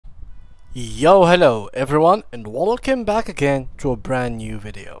Yo, hello everyone, and welcome back again to a brand new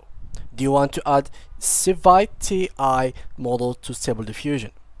video. Do you want to add Civitai model to Stable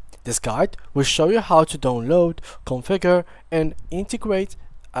Diffusion? This guide will show you how to download, configure, and integrate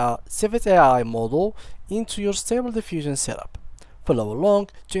a Civitai model into your Stable Diffusion setup. Follow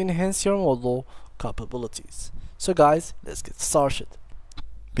along to enhance your model capabilities. So guys, let's get started.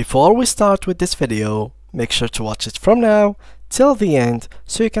 Before we start with this video, make sure to watch it from now till the end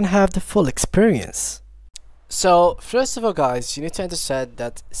so you can have the full experience. So first of all guys, you need to understand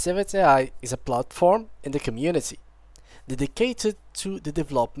that Civitai is a platform in the community dedicated to the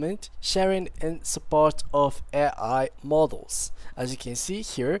development, sharing and support of AI models. As you can see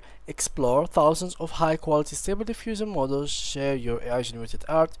here, explore thousands of high quality Stable Diffusion models, share your AI generated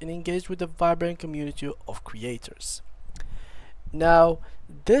art, and engage with a vibrant community of creators. Now,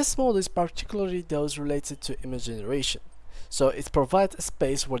 this model is particularly those related to image generation. So it provides a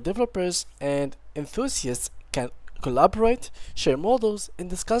space where developers and enthusiasts can collaborate, share models, and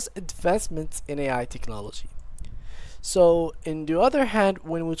discuss advancements in AI technology. So on the other hand,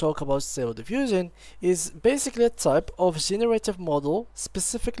 when we talk about Stable Diffusion, is basically a type of generative model,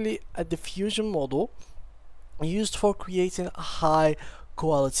 specifically a diffusion model used for creating high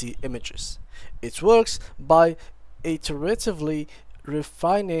quality images. It works by iteratively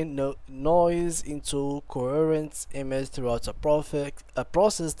refining noise into coherent image throughout a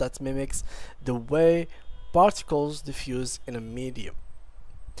process that mimics the way particles diffuse in a medium.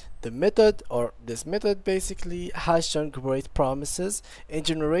 This method basically has shown great promises in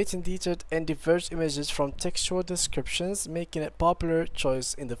generating detailed and diverse images from textual descriptions, making it a popular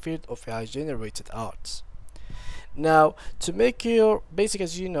choice in the field of AI generated art. Now, to make your basic,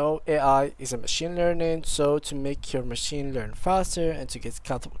 as you know, AI is a machine learning, so to make your machine learn faster and to get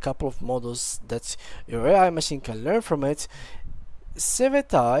a couple of models that your AI machine can learn from it,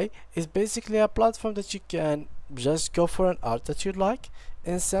 Civitai is basically a platform that you can just go for an art that you like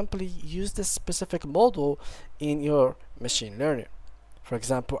and simply use this specific model in your machine learning. For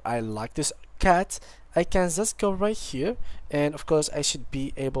example, I like this cat. I can just go right here, and of course I should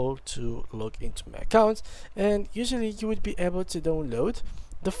be able to log into my account, and usually you would be able to download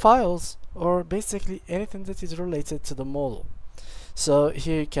the files or basically anything that is related to the model. So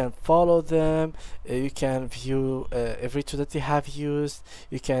here you can follow them, you can view every tool that you have used,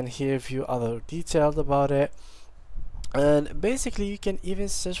 you can here view other details about it, and basically you can even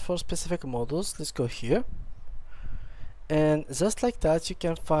search for specific models. Let's go here, and just like that you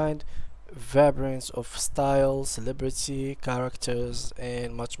can find vibrance of style, celebrity, characters,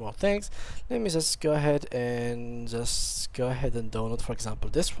 and much more things. Let me just go ahead and download, for example,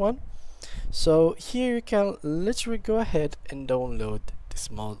 this one. So here you can literally go ahead and download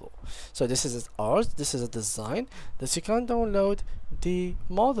this model. So this is art, this is a design that you can download the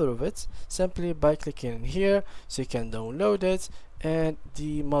model of it simply by clicking here. So you can download it and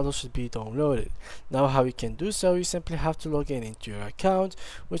the model should be downloaded. Now how you can do so, you simply have to log in into your account,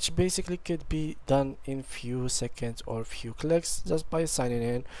 which basically could be done in few seconds or few clicks just by signing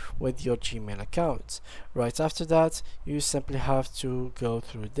in with your Gmail account. Right after that, you simply have to go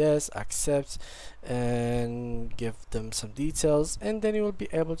through this, accept, and give them some details, and then you will be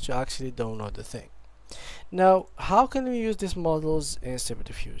able to actually download the thing. Now, how can we use these models in Stable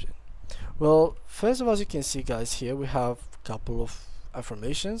Diffusion? Well, first of all, as you can see guys, here we have a couple of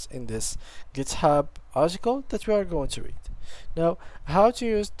informations in this GitHub article that we are going to read. Now, how to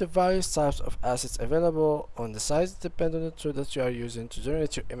use the various types of assets available on the site depend on the tool that you are using to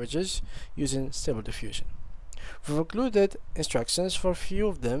generate your images using Stable Diffusion. We've included instructions for a few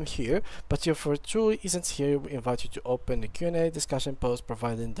of them here, but if your tool isn't here, we invite you to open the Q&A discussion post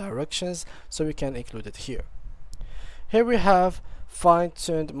providing directions so we can include it here. Here we have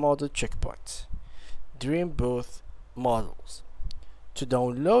fine-tuned model checkpoints, Dream Booth models. To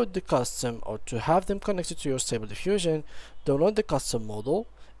download the custom or to have them connected to your Stable Diffusion, download the custom model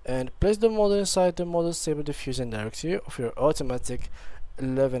and place the model inside the model Stable Diffusion directory of your automatic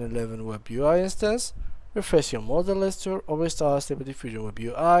 11.11 Web UI instance. Refresh your model lister or restart Stable Diffusion Web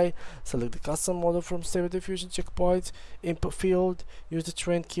UI. Select the custom model from Stable Diffusion checkpoint input field. Use the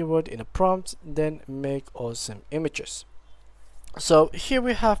train keyword in a prompt, then make awesome images. So here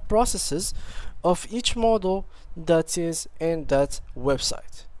we have processes of each model that is in that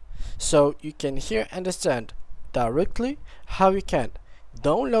website. So you can here understand directly how you can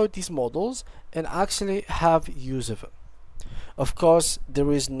download these models and actually have use of them. Of course, there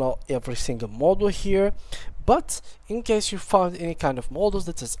is not every single model here, But in case you found any kind of models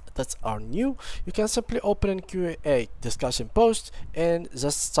that are new, you can simply open a Q&A discussion post and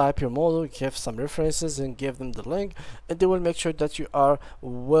just type your model, give some references and give them the link, and they will make sure that you are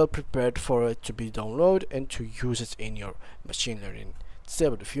well prepared for it to be downloaded and to use it in your machine learning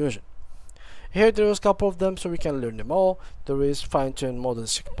Stable Diffusion. Here there is a couple of them, so we can learn them all. There is fine-tune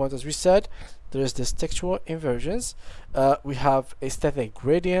models checkpoint, as we said. There is this textual inversions. We have aesthetic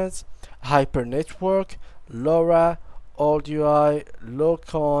gradients, hyper network, LoRa, old UI,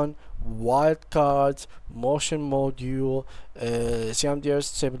 locon, wildcards, motion module, CMDR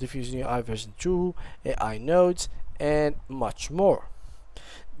Stable Diffusion UI version 2, AI nodes, and much more.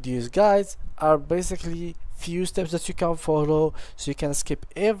 These guides are basically few steps that you can follow, so you can skip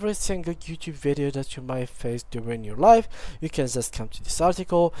every single YouTube video that you might face during your life. You can just come to this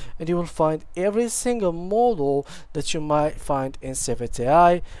article and you will find every single model that you might find in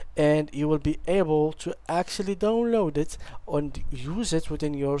Civitai, and you will be able to actually download it and use it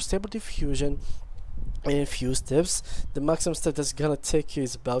within your Stable Diffusion in a few steps. The maximum step that's gonna take you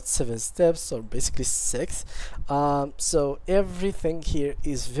is about 7 steps, or basically 6. So everything here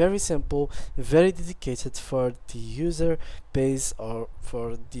is very simple, very dedicated for the user base or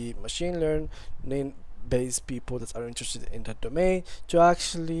for the machine learning based people that are interested in that domain to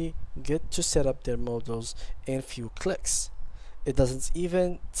actually get to set up their models in few clicks. It doesn't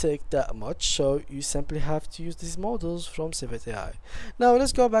even take that much, so you simply have to use these models from Civitai. Now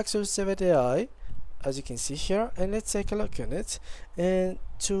let's go back to Civitai, as you can see here, and let's take a look at it and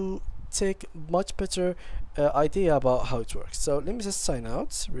to take much better idea about how it works. So let me just sign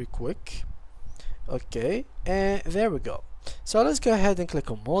out real quick. Okay, and there we go. So let's go ahead and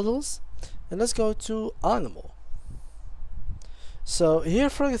click on models and let's go to animal. So here,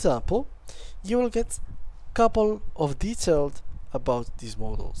 for example, you will get a couple of detailed about these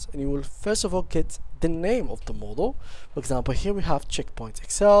models, and you will first of all get the name of the model. For example, here we have checkpoint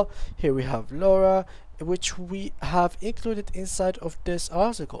XL, here we have LoRa, which we have included inside of this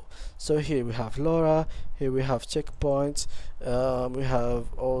article. So here we have LoRa, here we have checkpoints, we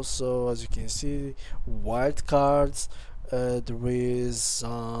have also, as you can see, wildcards. There is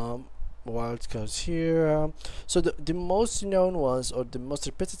wildcards here. So the most known ones, or the most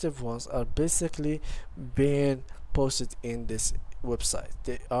repetitive ones, are basically being posted in this website.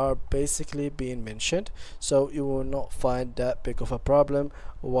 They are basically being mentioned, so you will not find that big of a problem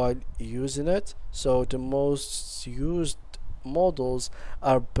while using it. So the most used models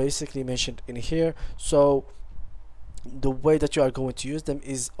are basically mentioned in here, so the way that you are going to use them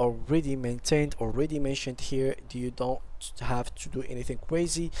is already maintained, already mentioned here. You don't have to do anything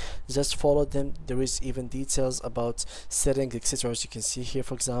crazy, just follow them. There is even details about settings, etc., as you can see here,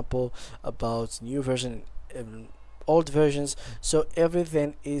 for example, about new version, old versions. So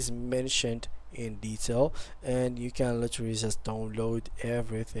everything is mentioned in detail, and you can literally just download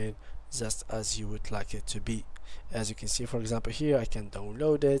everything just as you would like it to be. As you can see, for example, here I can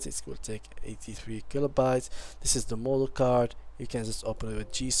download it. It will take 83 kilobytes. This is the model card. You can just open it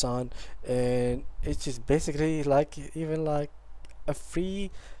with JSON, and it is basically like even like a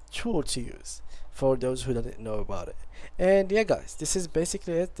free tool to use for those who didn't know about it. And yeah guys, this is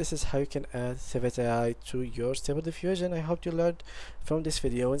basically it. This is how you can add Civitai to your Stable Diffusion. I hope you learned from this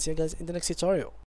video, and see you guys in the next tutorial.